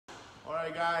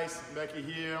Alright guys, back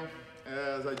here.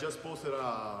 As I just posted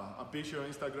a picture on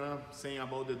Instagram saying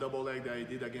about the double leg that I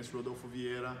did against Rodolfo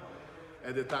Vieira.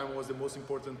 At the time it was the most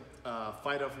important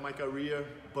fight of my career,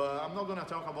 but I'm not gonna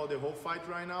talk about the whole fight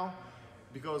right now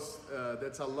because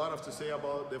that's a lot to say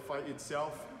about the fight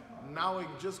itself. Now we're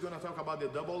just gonna talk about the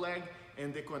double leg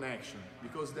and the connection,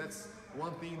 because that's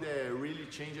one thing that really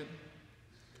changed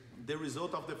the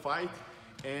result of the fight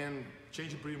and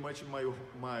changed pretty much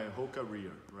my whole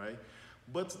career, right?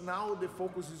 But now the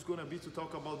focus is gonna be to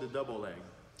talk about the double leg.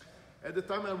 At the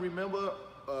time I remember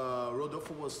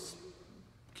Rodolfo was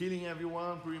killing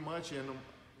everyone pretty much, and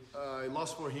I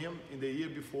lost for him in the year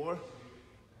before.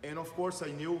 And of course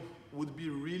I knew it would be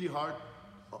really hard,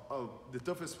 the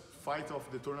toughest fight of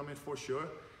the tournament for sure.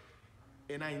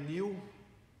 And I knew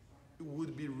it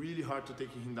would be really hard to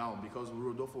take him down because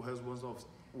Rodolfo has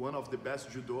one of the best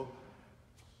judo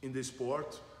in the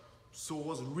sport. So it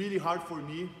was really hard for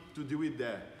me to deal with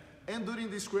that. And during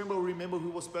the scramble, remember he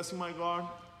was passing my guard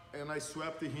and I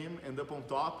swept him and up on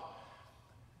top.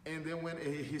 And then when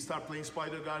he started playing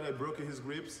spider guard, I broke his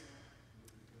grips.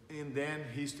 And then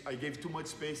I gave too much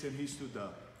space and he stood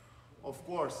up. Of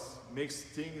course, makes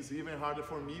things even harder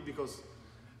for me because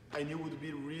I knew it would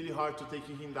be really hard to take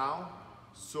him down.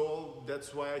 So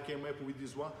that's why I came up with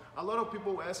this one. A lot of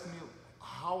people ask me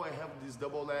how I have this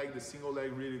double leg, the single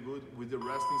leg really good with the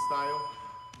wrestling style.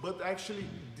 But actually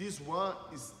this one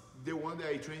is the one that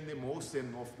I train the most,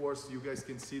 and of course you guys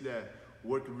can see that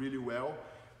work really well.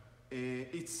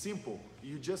 It's simple.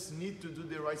 You just need to do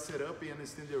the right setup and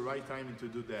understand the right timing to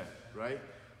do that, right?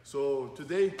 So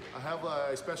today I have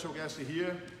a special guest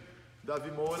here,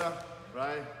 Davi Moura,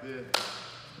 right?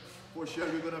 For sure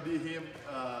we're gonna be him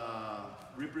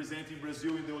representing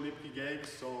Brazil in the Olympic Games,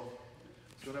 so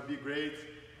it's gonna be great.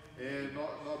 And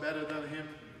not better than him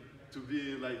to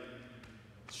be like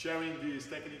sharing this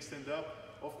technique stand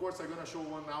up. Of course I'm gonna show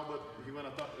one now, but he's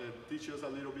gonna teach us a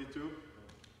little bit too.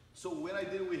 So when I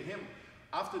did with him,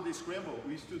 after the scramble,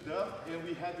 we stood up and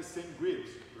we had the same grips,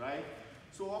 right?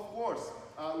 So of course,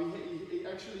 he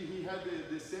had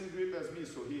the same grip as me,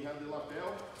 so he had the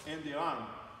lapel and the arm.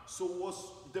 So it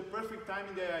was the perfect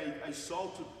timing that I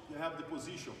saw to have the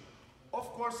position. Of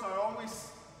course,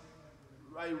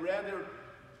 I rather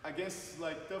against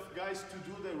like tough guys to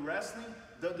do the wrestling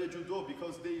than the judo,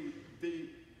 because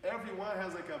everyone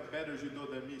has like a better judo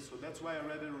than me, so that's why I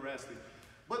rather wrestling.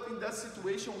 But in that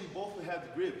situation, we both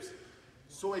had grips,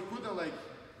 so I couldn't like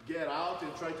get out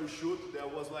and try to shoot.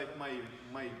 That was like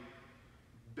my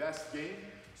best game.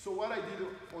 So what I did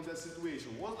on that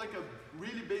situation was like a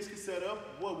really basic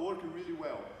setup, what worked really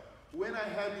well. When I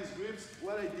had these grips,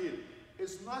 what I did,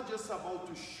 it's not just about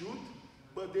to shoot,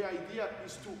 but the idea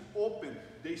is to open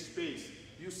the space.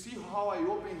 You see how I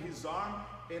open his arm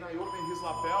and I open his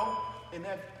lapel, and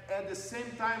at the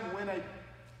same time when I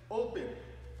open,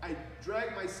 I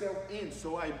drag myself in,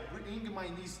 so I bring my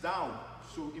knees down.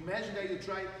 So imagine that you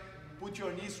try to put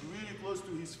your knees really close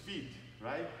to his feet,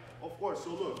 right? Of course,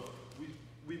 so look,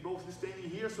 we both standing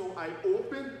here, so I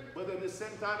open, but at the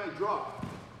same time I drop.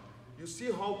 You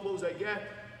see how close I get?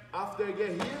 After I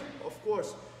get here, of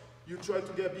course, you try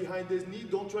to get behind his knee,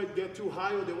 don't try to get too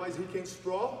high, otherwise he can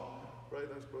sprawl. Right,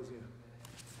 I'm sprawling here.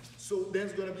 So then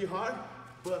it's gonna be hard,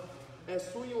 but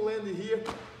as soon as you land here,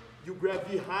 you grab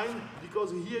behind,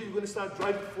 because here you're gonna start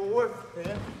driving forward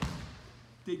and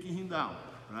taking him down,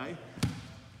 right?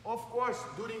 Of course,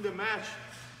 during the match,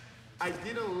 I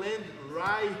didn't land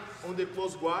right on the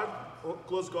close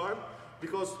guard,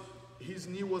 because his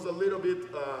knee was a little bit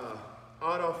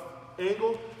out of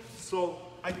angle. So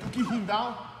I took him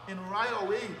down, and right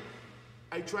away,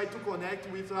 I tried to connect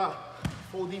with a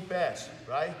folding pass,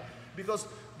 right? Because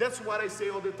that's what I say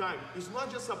all the time. It's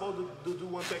not just about to do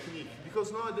one technique,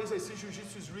 because nowadays I see Jiu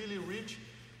Jitsu is really rich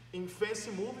in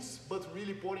fancy moves, but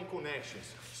really poor in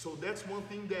connections. So that's one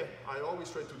thing that I always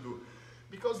try to do.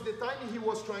 Because the time he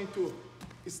was trying to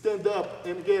stand up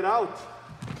and get out,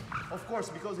 of course,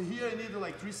 because here I needed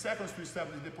like 3 seconds to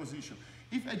establish the position.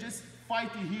 If I just fight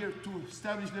here to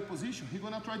establish the position, he's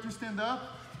gonna try to stand up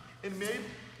and maybe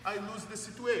I lose the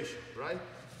situation, right?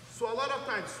 So a lot of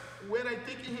times, when I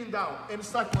take him down and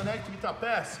start connecting with a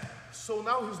pass, so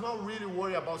now he's not really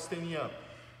worried about standing up.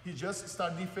 He just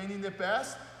start defending the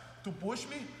pass to push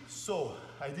me. So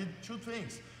I did 2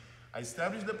 things. I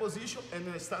established the position and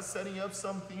then I start setting up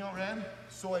something already,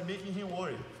 so I'm making him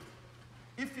worry.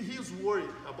 If he's worried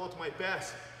about my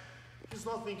pass, he's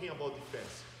not thinking about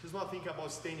defense. He's not thinking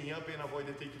about standing up and avoid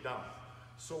the takedown.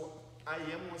 So I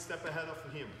am one step ahead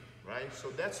of him, right? So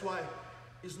that's why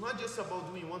it's not just about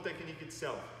doing one technique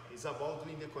itself. It's about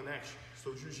doing the connection.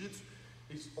 So Jiu Jitsu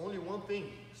it's only one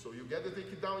thing. So you get the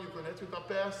takedown, you connect with a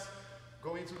pass,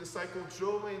 go into the side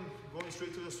control and going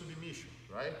straight to the submission,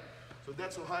 right? So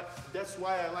that's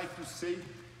why I like to say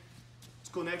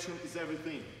connection is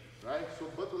everything, right?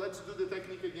 So, but let's do the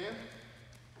technique again.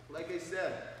 Like I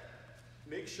said,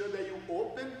 make sure that you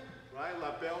open, right,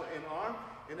 lapel and arm,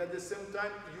 and at the same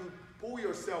time you pull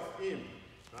yourself in,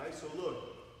 right? So look,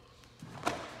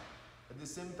 at the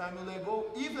same time you let go.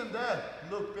 Even that,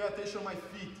 look, pay attention to my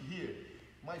feet here.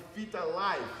 My feet are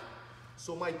live,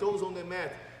 so my toes on the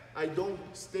mat. I don't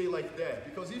stay like that,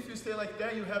 because if you stay like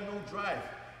that, you have no drive.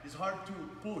 It's hard to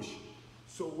push.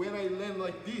 So when I land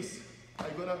like this,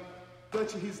 I'm gonna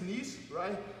touch his knees,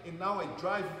 right? And now I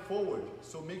drive forward.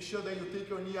 So make sure that you take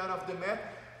your knee out of the mat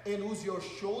and use your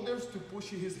shoulders to push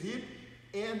his hip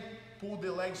and pull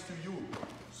the legs to you.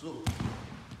 So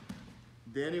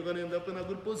then you're gonna end up in a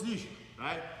good position,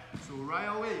 right? So right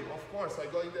away, of course, I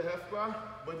got in the half guard,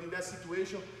 but in that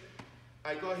situation,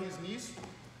 I got his knees.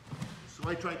 So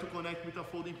I try to connect with a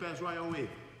folding pass right away,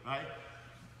 right?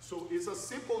 So it's a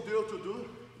simple drill to do.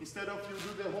 Instead of you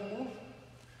do the whole move,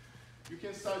 you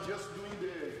can start just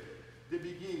doing the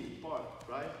beginning part,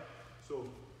 right? So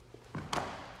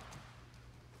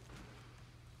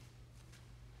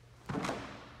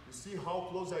you see how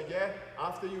close I get?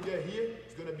 After you get here,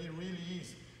 it's gonna be really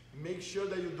easy. Make sure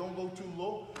that you don't go too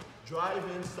low. Drive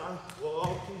and start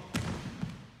walking.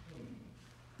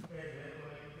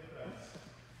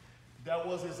 That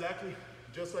was exactly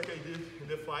just like I did in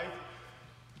the fight.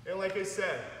 And like I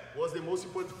said, was the most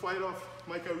important fight of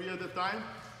my career at the time,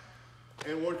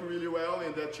 and worked really well,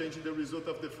 and that changed the result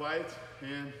of the fight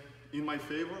and in my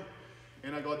favor,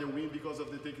 and I got the win because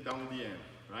of the takedown in the end,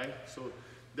 right? So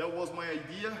that was my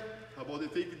idea about the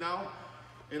takedown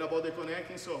and about the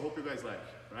connecting, so I hope you guys like,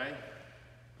 right?